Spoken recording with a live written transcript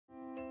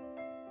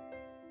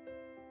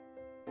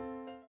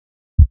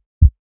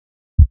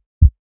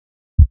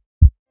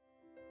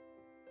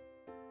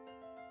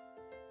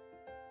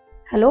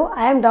Hello,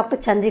 I am Dr.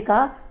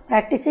 Chandrika,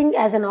 practicing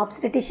as an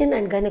obstetrician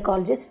and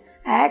gynecologist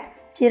at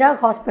Chirag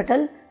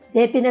Hospital,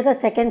 P Nagar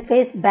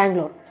Phase,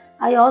 Bangalore.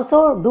 I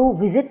also do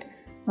visit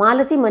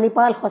Malati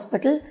Manipal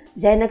Hospital,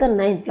 Jayanagar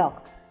 9th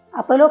block,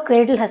 Apollo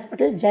Cradle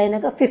Hospital,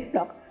 Jayanagar 5th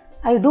block.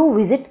 I do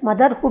visit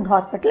Motherhood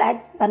Hospital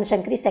at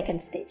Banashankari 2nd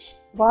stage.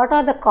 What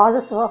are the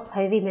causes of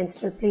heavy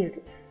menstrual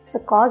period? The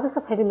causes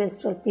of heavy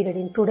menstrual period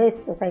in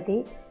today's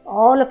society,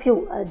 all of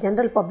you,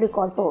 general public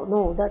also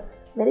know that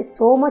there is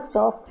so much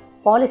of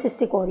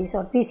polycystic ovaries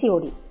or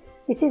PCOD.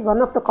 This is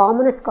one of the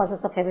commonest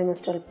causes of heavy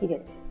menstrual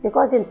period,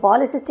 because in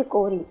polycystic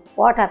ovary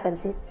what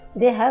happens is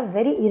they have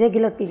very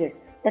irregular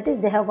periods. That is,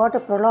 they have got a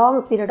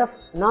prolonged period of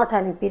not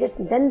having periods,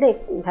 then they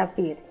have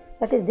period.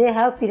 That is, they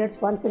have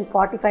periods once in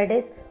 45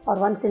 days or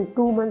once in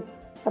 2 months,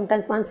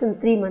 sometimes once in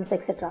 3 months,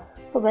 etc.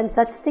 So when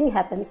such thing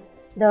happens,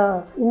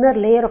 the inner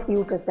layer of the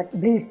uterus that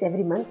bleeds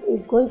every month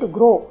is going to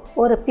grow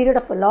over a period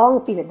of a long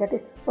period, that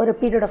is over a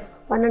period of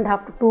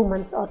 1.5 to 2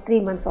 months or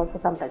 3 months also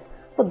sometimes.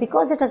 So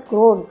because it has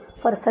grown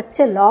for such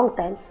a long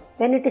time,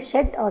 when it is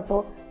shed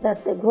also,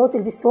 that the growth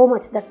will be so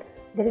much that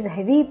there is a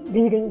heavy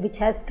bleeding which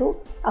has to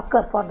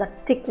occur for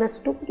that thickness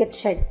to get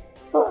shed.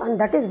 So, and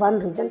that is one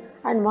reason,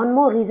 and one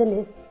more reason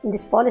is in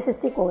this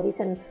polycystic ovaries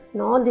and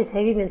in all these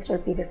heavy menstrual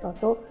periods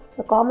also,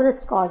 the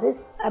commonest cause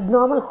is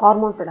abnormal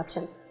hormone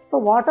production. So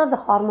what are the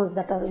hormones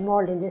that are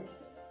involved in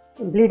this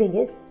bleeding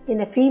is, in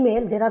a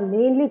female there are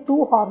mainly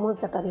two hormones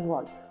that are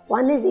involved.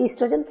 One is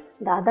estrogen,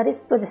 the other is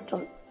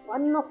progesterone.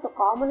 One of the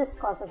commonest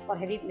causes for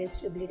heavy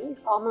menstrual bleeding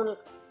is hormonal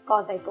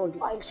cause, I told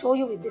you. I will show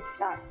you with this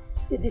chart.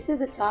 See, this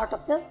is a chart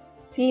of the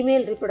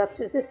female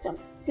reproductive system.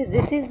 See,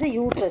 this is the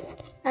uterus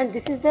and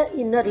this is the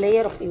inner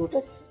layer of the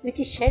uterus which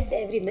is shed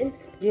every month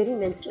during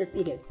menstrual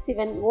period. See,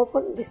 when you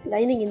open this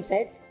lining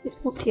inside is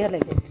put here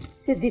like this.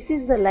 See, this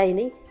is the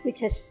lining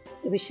which has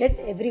to be shed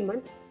every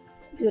month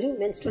during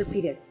menstrual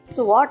period.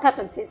 So what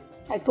happens is,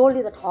 I told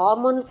you that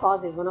hormonal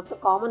cause is one of the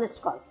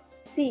commonest cause.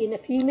 See, in a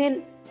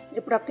female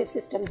reproductive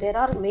system there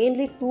are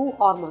mainly two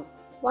hormones.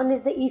 One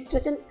is the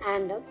estrogen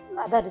and the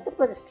other is the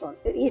progesterone.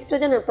 The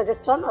estrogen and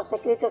progesterone are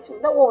secreted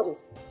from the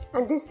ovaries,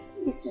 and this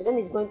estrogen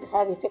is going to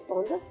have effect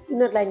on the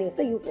inner lining of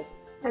the uterus.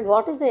 And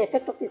what is the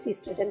effect of this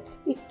estrogen?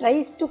 It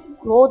tries to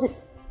grow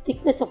this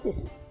thickness of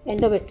this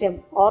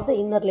endometrium or the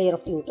inner layer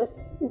of the uterus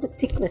into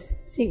thickness.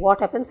 See what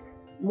happens?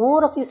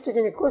 More of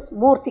estrogen it grows,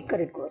 more thicker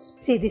it grows.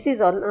 See, this is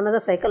another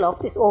cycle of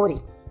this ovary.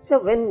 So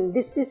when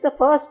this is the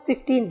first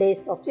 15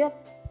 days of your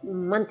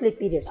monthly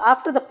periods.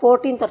 After the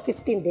 14th or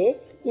 15th day,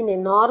 in a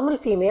normal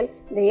female,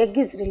 the egg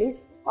is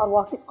released, or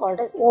what is called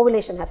as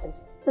ovulation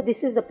happens. So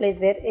this is the place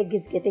where egg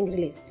is getting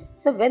released.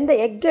 So when the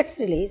egg gets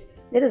released,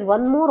 there is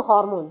one more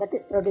hormone that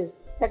is produced,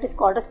 that is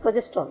called as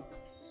progesterone.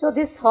 So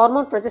this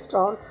hormone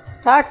progesterone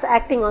starts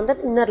acting on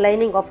the inner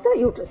lining of the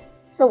uterus.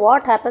 So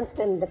what happens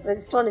when the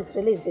progesterone is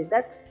released is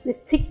that this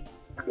thick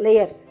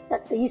layer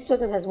that the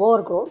estrogen has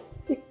overgrown,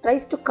 it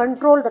tries to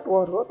control that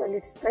overgrowth, and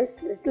it tries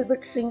to little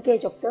bit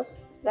shrinkage of the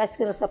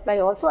vascular supply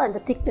also and the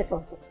thickness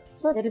also.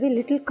 So there will be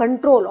little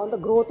control on the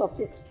growth of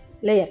this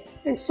layer.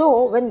 And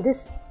so when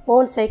this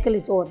whole cycle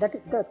is over, that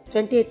is the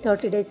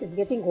 28-30 days is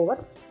getting over,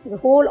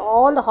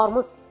 all the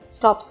hormones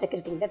stop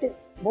secreting, that is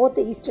both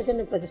the estrogen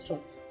and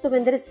progesterone. So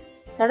when there is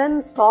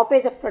sudden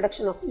stoppage of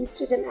production of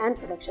estrogen and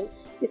production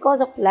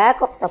because of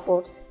lack of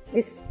support,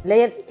 this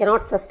layer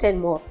cannot sustain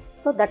more.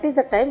 So that is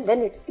the time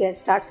when it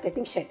starts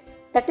getting shed.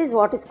 That is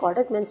what is called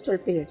as menstrual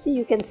period. See,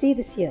 you can see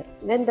this here.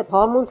 When the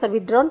hormones are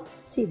withdrawn,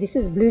 see, this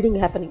is bleeding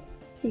happening.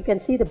 So you can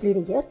see the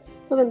bleeding here.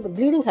 So when the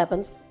bleeding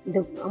happens,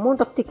 the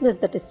amount of thickness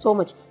that is so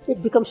much,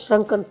 it becomes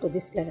shrunken to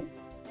this level.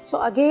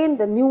 So again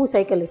the new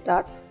cycle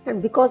starts,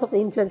 and because of the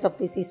influence of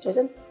this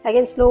estrogen,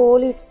 again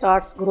slowly it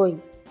starts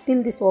growing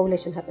till this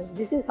ovulation happens.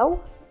 This is how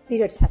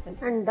periods happen.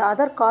 And the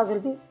other cause will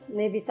be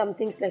maybe some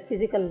things like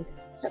physical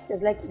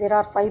structures, like there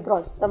are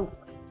fibroids, some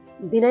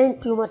benign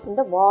tumors in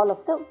the wall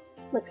of the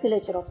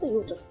musculature of the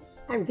uterus,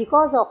 and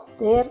because of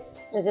their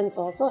presence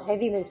also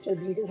heavy menstrual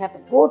bleeding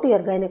happens. Go to your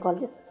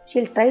gynecologist,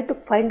 she'll try to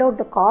find out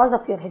the cause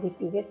of your heavy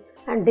periods,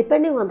 and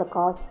depending on the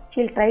cause,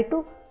 she'll try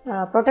to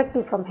protect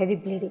you from heavy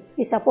bleeding.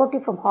 We support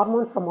you from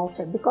hormones from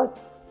outside, because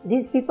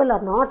these people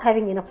are not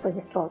having enough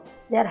progesterone,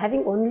 they are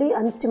having only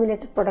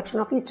unstimulated production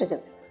of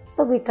estrogens.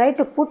 So we try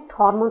to put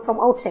hormone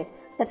from outside.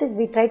 That is,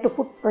 we try to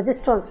put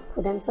progesterones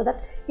to them so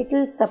that it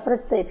will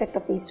suppress the effect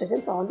of the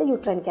estrogens on the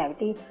uterine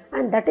cavity,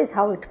 and that is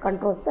how it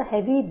controls the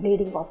heavy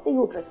bleeding of the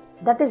uterus.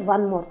 That is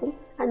one more thing.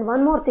 And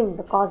one more thing,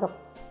 the cause of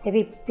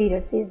heavy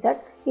periods is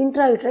that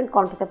intrauterine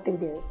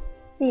contraceptive device.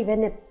 See,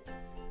 when a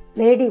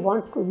lady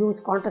wants to use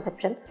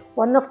contraception,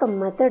 one of the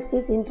methods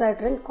is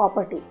intrauterine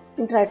copper T,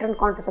 intrauterine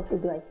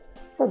contraceptive device.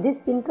 So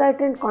this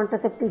intrauterine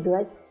contraceptive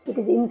device, it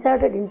is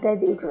inserted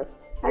inside the uterus,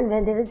 and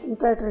when there is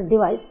intrauterine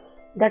device,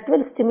 that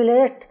will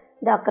stimulate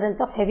the occurrence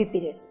of heavy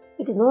periods.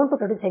 It is known to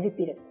produce heavy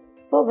periods.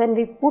 So when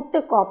we put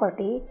a copper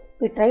T,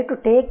 we try to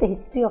take the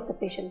history of the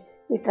patient.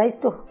 We try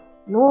to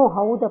know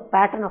how the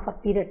pattern of our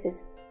periods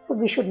is. So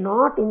we should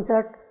not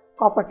insert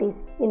copper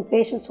Ts in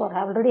patients who are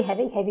already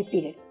having heavy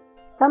periods.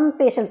 Some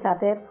patients are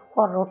there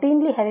who are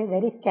routinely having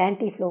very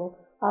scanty flow,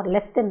 or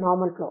less than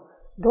normal flow.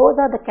 Those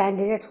are the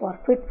candidates who are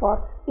fit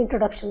for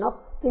introduction of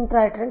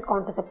intrauterine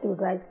contraceptive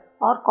device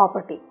or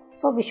copper T.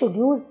 So we should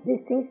use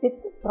these things with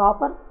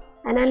proper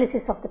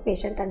analysis of the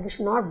patient, and we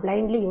should not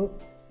blindly use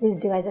these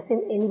devices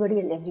in anybody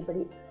and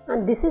everybody.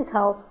 And this is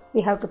how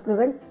we have to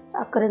prevent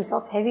occurrence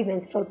of heavy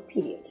menstrual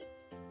period.